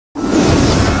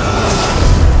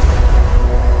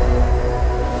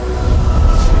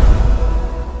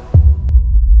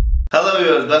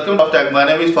welcome to Tech. My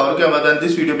name is Farooq Ahmed and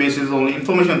this video base is only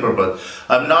information purpose.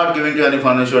 I'm not giving you any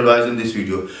financial advice in this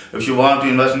video. If you want to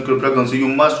invest in cryptocurrency, you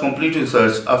must complete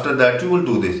research. After that, you will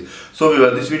do this.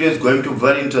 So this video is going to be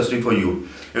very interesting for you.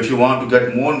 If you want to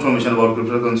get more information about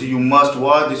cryptocurrency, you must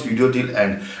watch this video till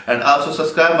end. And also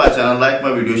subscribe my channel, like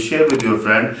my video, share with your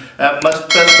friend, and must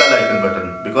press the bell icon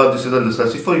button because this is a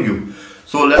necessity for you.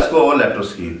 So let's go over laptop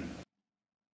screen.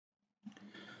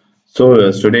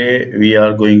 So today we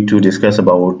are going to discuss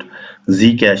about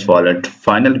Zcash wallet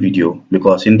final video,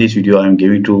 because in this video I am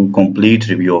giving to complete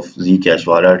review of Zcash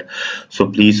wallet. So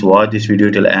please watch this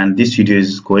video till end. This video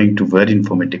is going to very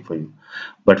informative for you.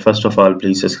 But first of all,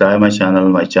 please subscribe my channel.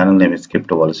 My channel name is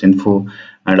cryptowalletsinfo,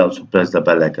 and also press the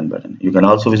bell icon button. You can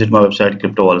also visit my website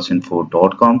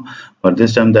cryptowalletsinfo.com, but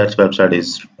this time that website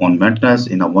is on maintenance.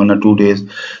 In 1 or 2 days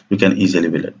you can easily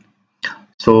visit.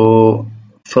 So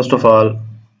first of all,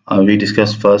 we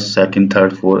discuss first, second,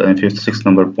 third, fourth, and fifth, sixth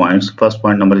number points. First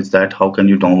point number is that how can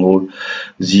you download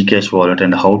Zcash wallet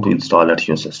and how to install at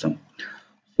your system.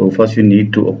 So first you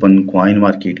need to open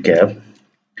CoinMarketCap,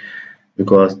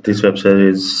 because this website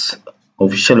is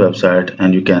official website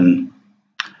and you can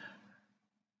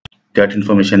get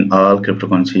information all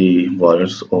cryptocurrency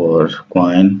wallets or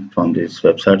coin from this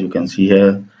website. You can see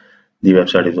here the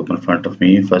website is open in front of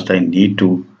me. First I need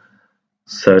to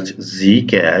search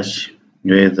Zcash.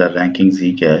 Where is the ranking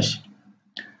Zcash?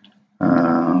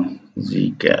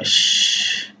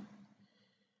 Zcash.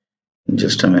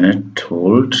 Just a minute,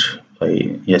 hold.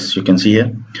 Yes, you can see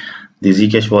here the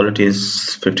Zcash wallet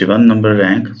is 51 number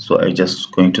rank. So I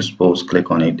just going to suppose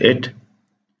click on it,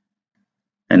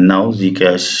 and now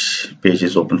Zcash page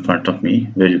is open in front of me,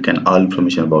 where you can all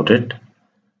information about it.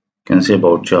 You can see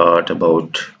about chart,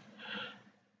 about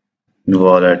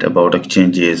wallet, about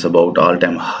exchanges, about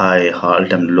all-time high,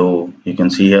 all-time low. You can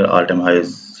see here all-time high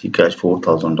is Zcash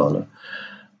 $4,000,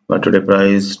 but today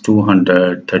price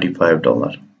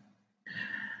 $235.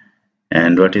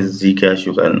 And what is Zcash?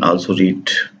 You can also read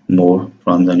more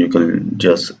from, then you can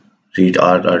just read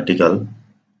our article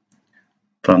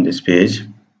from this page.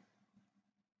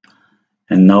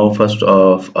 And now first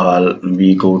of all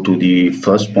we go to the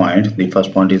first point. The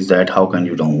first point is that how can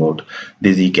you download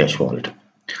the Zcash wallet.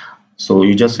 So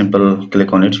you just simple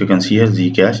click on it. You can see here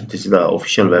Zcash. This is the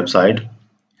official website.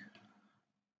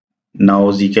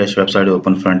 Now Zcash website is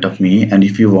open in front of me, and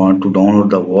if you want to download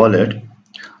the wallet,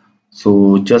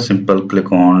 so just simple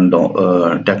click on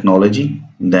technology,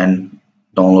 then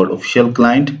download official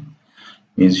client,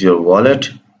 means your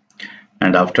wallet,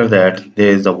 and after that there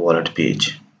is the wallet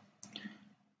page.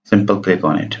 Simple click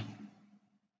on it,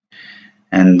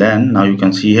 and then now you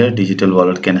can see here digital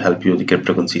wallet can help you the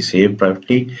cryptocurrency save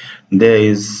privately. There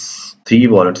is 3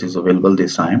 wallets is available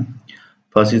this time.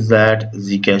 First is that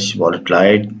Zcash wallet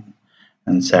Lite,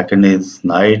 and second is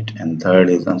Lite, and third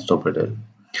is Unstoppable.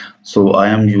 So I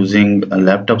am using a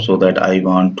laptop, so that I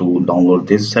want to download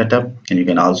this setup, and you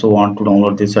can also want to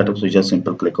download this setup. So just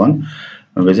simple click on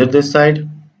visit this site,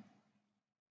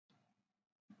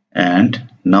 and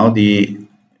now the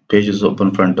page is open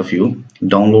in front of you.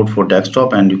 Download for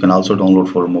desktop, and you can also download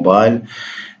for mobile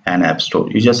and app store.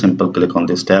 You just simple click on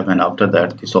this tab, and after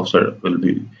that the software will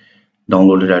be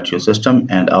downloaded at your system,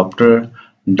 and after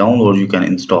download you can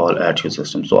install at your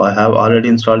system. So I have already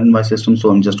installed in my system, so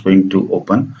I'm just going to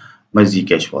open my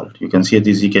Zcash wallet. You can see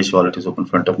the Zcash wallet is open in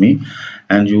front of me,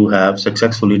 and you have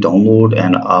successfully download,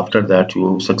 and after that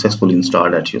you successfully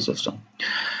installed at your system.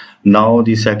 Now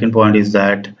the second point is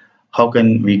that how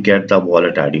can we get the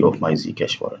wallet ID of my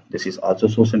Zcash wallet. This is also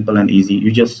so simple and easy.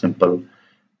 You just simple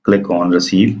click on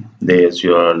receive. There's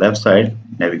your left side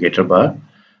navigator bar.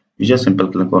 You just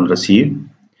simple click on receive.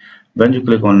 When you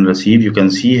click on receive, you can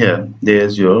see here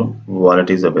there's your wallet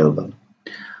is available.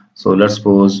 So let's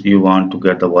suppose you want to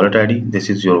get the wallet ID. This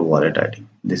is your wallet ID.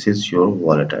 This is your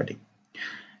wallet ID,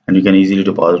 and you can easily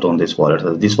deposit on this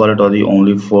wallet. This wallet ID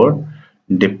only for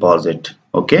deposit.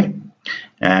 Okay,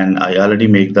 and I already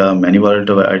make the many wallet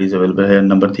IDs available here.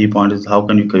 Number 3 point is how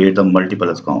can you create the multiple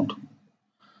account.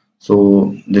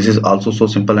 So this is also so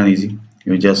simple and easy.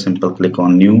 You just simple click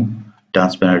on new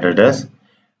transparent address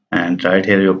and write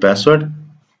here your password,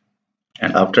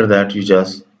 and after that you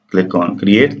just click on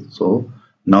create. So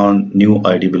now new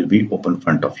ID will be open in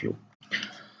front of you.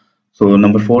 So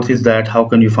number 4 is that how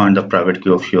can you find the private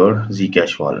key of your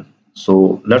Zcash wallet.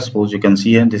 So let's suppose you can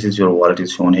see here this is your wallet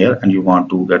is shown here, and you want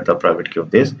to get the private key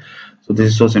of this. So this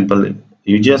is so simple.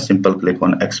 You just simple click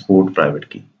on export private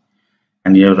key,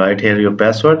 and you write here your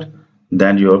password,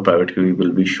 then your private key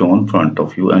will be shown in front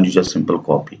of you, and you just simple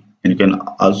copy. And you can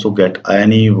also get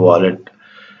any wallet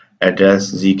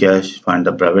address Zcash, find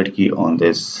the private key on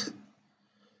this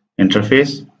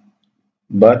interface.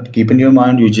 But keep in your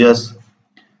mind, you just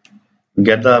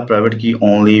get the private key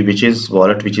only which is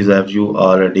wallet which is have you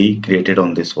already created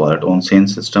on this wallet on same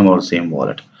system or same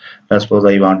wallet. Let's suppose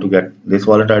I want to get this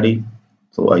wallet ID,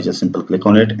 so I just simply click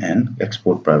on it and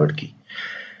export private key.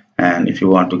 And if you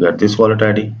want to get this wallet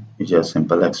ID, you just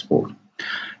simple export.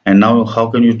 And now how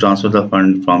can you transfer the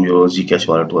fund from your Zcash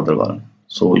wallet to other wallet?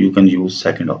 So you can use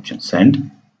second option, send,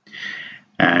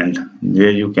 and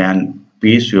where you can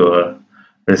paste your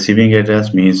receiving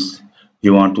address. Means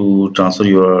you want to transfer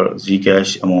your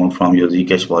Zcash amount from your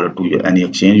Zcash wallet to any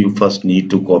exchange, you first need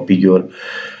to copy your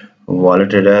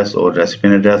wallet address or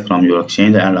recipient address from your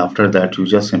exchange, and after that you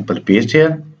just simply paste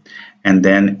here and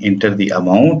then enter the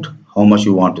amount how much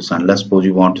you want to send. Let's suppose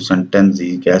you want to send 10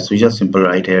 Zcash, so you just simply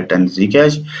write here 10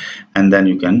 Zcash and then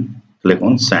you can click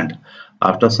on send.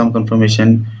 After some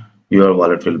confirmation, your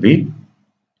wallet will be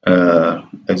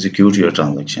execute your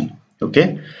transaction.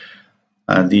 Okay.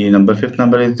 The fifth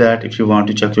number is that if you want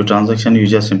to check your transaction, you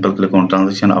just simply click on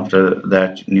transaction. After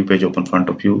that, new page open in front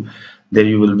of you. There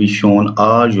you will be shown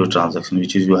all your transaction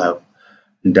which is you have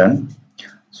done.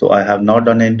 So I have not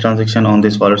done any transaction on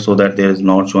this wallet, so that there is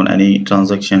not shown any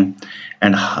transaction.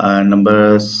 And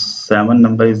number 7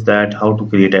 number is that how to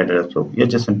create address book. You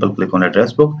just simply click on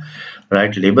address book,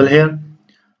 write label here,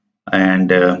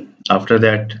 and after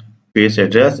that paste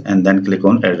address and then click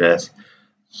on address.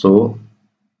 So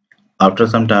after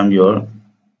some time your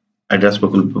address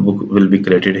book will be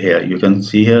created here. You can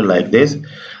see here like this.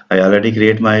 I already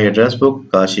create my address book,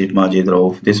 Kashif Majid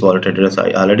Rauf. This wallet address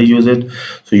I already use it.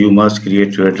 So you must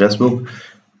create your address book,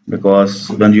 because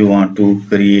when you want to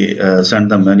create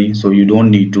send the money, so you don't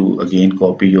need to again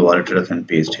copy your wallet address and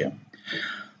paste here.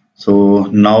 So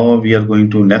now we are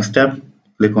going to next step.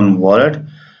 Click on wallet.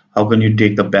 How can you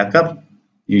take the backup?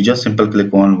 You just simply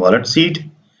click on wallet seed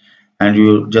and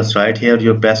you just write here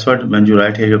your password. When you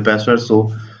write here your password,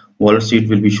 so wallet seed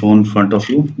will be shown in front of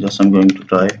you. Just I'm going to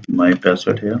try my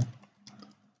password here.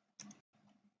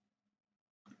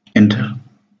 Enter.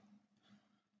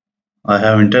 I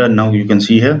have entered. Now you can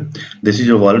see here, this is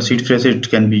your wallet seed phrase. It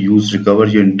can be used to recover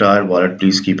your entire wallet.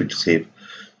 Please keep it safe.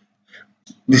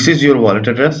 This is your wallet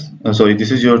address. Sorry, this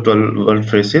is your 12 wallet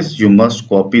phrases. You must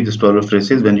copy this 12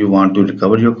 phrases. When you want to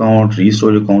recover your account,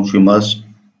 restore your account, you must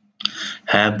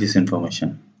have this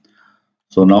information.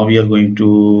 So now we are going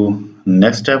to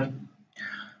next step,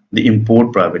 the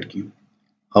import private key.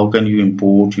 How can you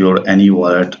import your any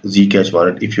wallet, Zcash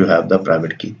wallet, if you have the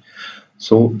private key?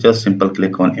 So just simple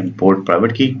click on import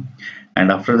private key,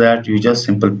 and after that you just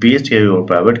simple paste here your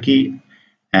private key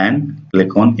and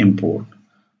click on import.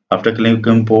 After clicking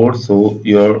import, so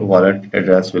your wallet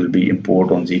address will be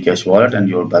import on Zcash wallet and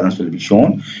your balance will be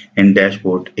shown in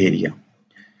dashboard area.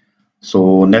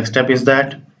 So next step is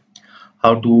that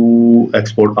how to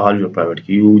export all your private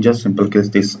key. You just simply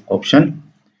click this option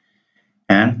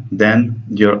and then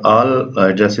your all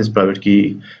addresses private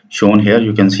key shown here.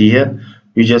 You can see here,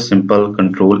 you just simple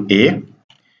control A,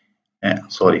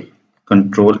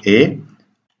 control A,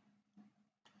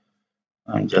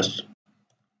 and just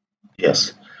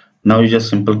yes. Now you just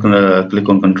simple click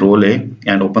on control A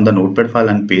and open the notepad file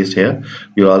and paste here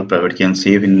your all private key and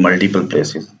save in multiple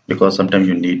places, because sometimes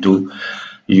you need to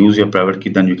use your private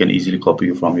key, then you can easily copy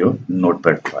you from your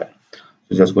notepad file.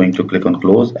 So just going to click on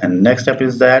close, and next step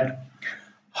is that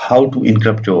how to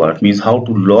encrypt your wallet, means how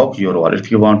to lock your wallet. If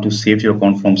you want to save your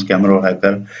account from scammer or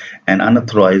hacker and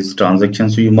unauthorized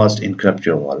transactions, so you must encrypt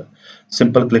your wallet.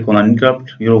 Simple click on encrypt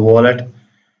your wallet,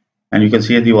 and you can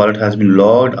see the wallet has been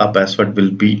logged. A password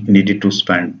will be needed to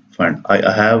spend fund.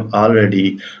 I have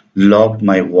already logged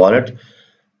my wallet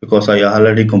because I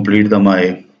already completed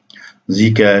my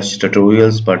Zcash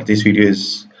tutorials, but this video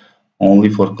is only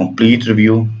for complete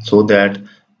review, so that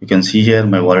you can see here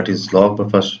my wallet is locked.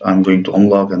 But first I'm going to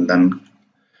unlock and then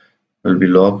will be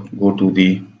locked. Go to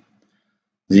the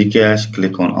Zcash,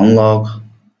 click on unlock,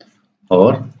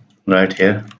 or right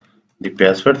here the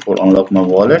password for unlock my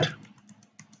wallet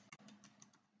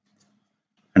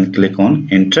and click on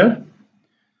enter.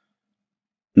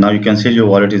 Now you can see your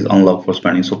wallet is unlocked for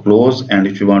spending, so close. And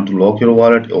if you want to lock your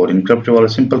wallet or encrypt your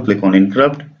wallet, simple click on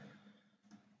encrypt,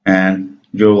 and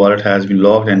your wallet has been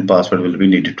locked and password will be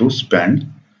needed to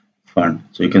spend fund.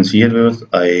 So you can see here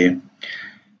I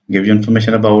give you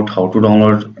information about how to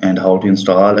download and how to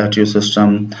install at your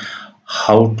system,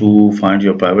 how to find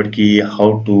your private key,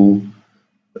 how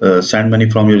to send money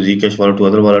from your Zcash wallet to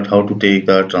other wallet, how to take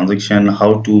the transaction,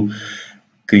 how to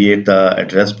create the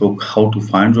address book, how to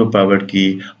find your private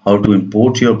key, how to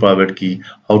import your private key,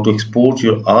 how to export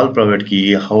your all private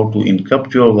key, how to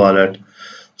encrypt your wallet.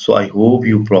 So I hope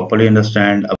you properly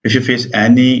understand. If you face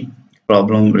any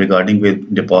problem regarding with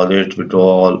deposit,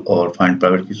 withdrawal, or find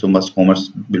private key, so must comment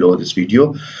below this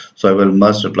video. So I will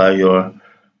must reply your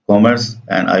comments,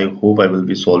 and I hope I will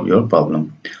be solve your problem.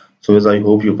 So as I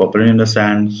hope you properly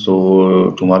understand. So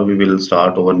tomorrow we will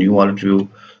start our new wallet review.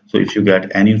 So if you get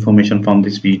any information from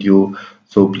this video,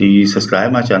 so please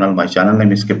subscribe my channel. My channel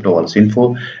name is cryptowallets.info,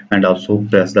 and also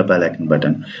press the bell icon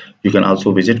button. You can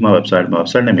also visit my website. My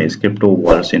website name is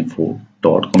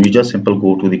cryptowallets.info.com. You just simple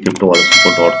go to the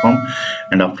cryptowallets.info.com,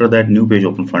 and after that new page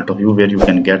open in front of you where you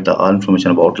can get the all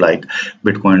information about like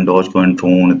Bitcoin, Dogecoin,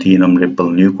 TRON, Ethereum,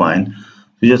 Ripple, new coin.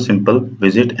 You just simple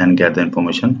visit and get the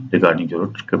information regarding your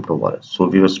crypto wallet. So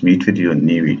viewers, meet with you in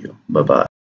new video. Bye bye.